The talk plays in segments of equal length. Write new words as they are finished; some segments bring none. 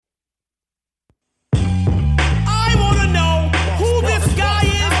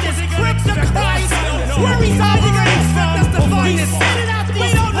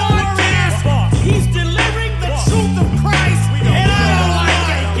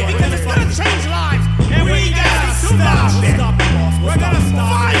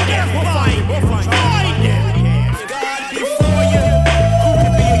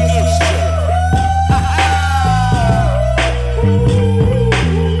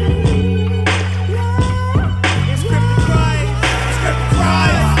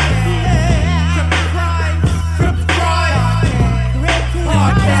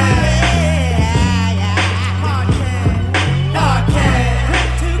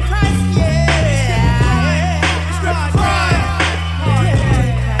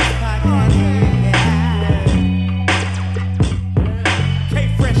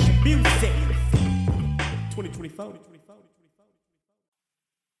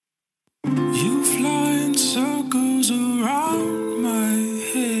You fly in circles around my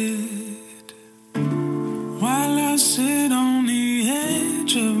head while I sit on the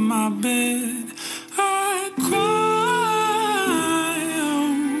edge of my bed. I cry,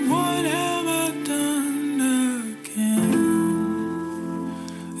 oh, whatever done again.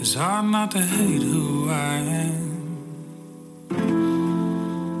 It's hard not to hate who I am.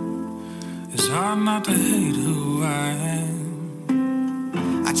 It's hard not to hate who I am.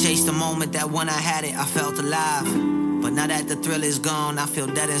 I chased the moment that when I had it, I felt alive. But now that the thrill is gone, I feel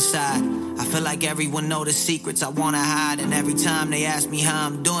dead inside. I feel like everyone know the secrets I wanna hide. And every time they ask me how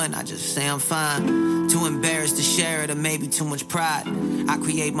I'm doing, I just say I'm fine. Too embarrassed to share it or maybe too much pride. I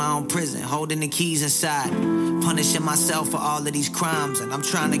create my own prison, holding the keys inside. Punishing myself for all of these crimes. And I'm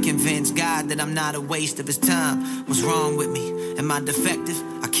trying to convince God that I'm not a waste of his time. What's wrong with me? Am I defective?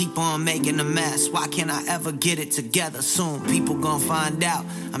 I keep on making a mess. Why can't I ever get it together? Soon people gon' find out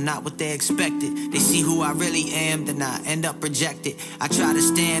I'm not what they expected. They see who I really am, then I end up rejected. I try to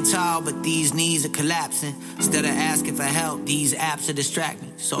stand tall, but these knees are collapsing. Instead of asking for help, these apps are distract me.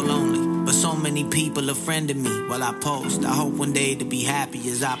 So lonely, but so many people are friending me while I post. I hope one day to be happy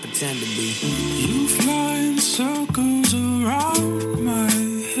as I pretend to be. You fly in circles around my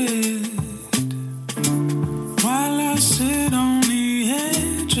head while I sit on the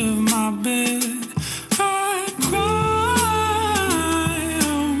edge of my bed. I cry,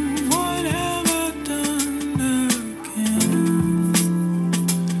 oh, whatever done again.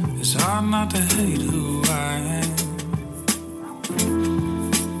 It's hard not to hate who I am.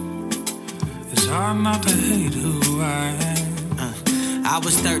 It's hard not to hate who I am. I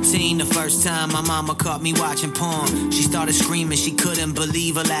was 13 the first time my mama caught me watching porn. She started screaming she couldn't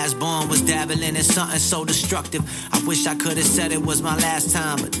believe her last born was dabbling in something so destructive. I wish I could have said it was my last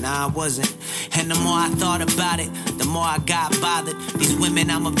time, but nah, I wasn't. And the more I thought about it, the more I got bothered. These women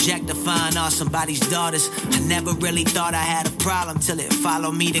I'm objectifying are somebody's daughters. I never really thought I had a problem till it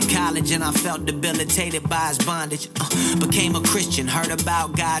followed me to college and I felt debilitated by his bondage. Became a Christian, heard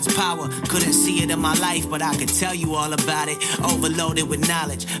about God's power. Couldn't see it in my life, but I could tell you all about it. Overloaded with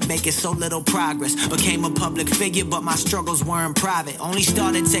knowledge, making so little progress. Became a public figure, but my struggles weren't private. Only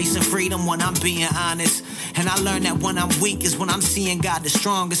started tasting freedom when I'm being honest. And I learned that when I'm weak is when I'm seeing God the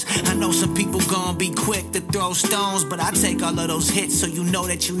strongest. I know some people gon' be quick to throw stones, but I take all of those hits so you know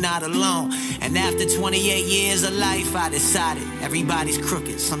that you're not alone. And after 28 years of life, I decided everybody's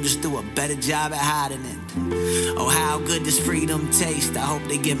crooked, some just do a better job at hiding it. Oh, how good does freedom taste? I hope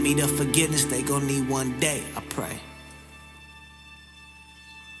they give me the forgiveness they gon' need one day, I pray.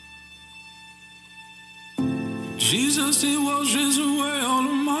 Jesus, it washes away all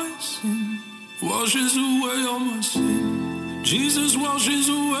of my sin. Washes away all my sin. Jesus washes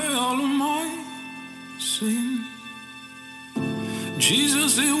away all of my sin.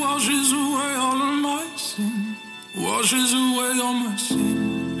 Jesus, it washes away all of my sin. Washes away all my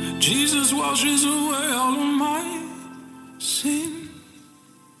sin. Jesus washes away all of my sin.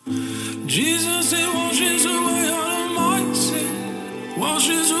 Jesus, it washes away all of my sin.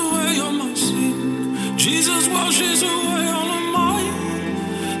 Washes away all my sin. Jesus washes away all of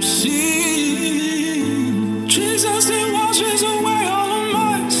my sin.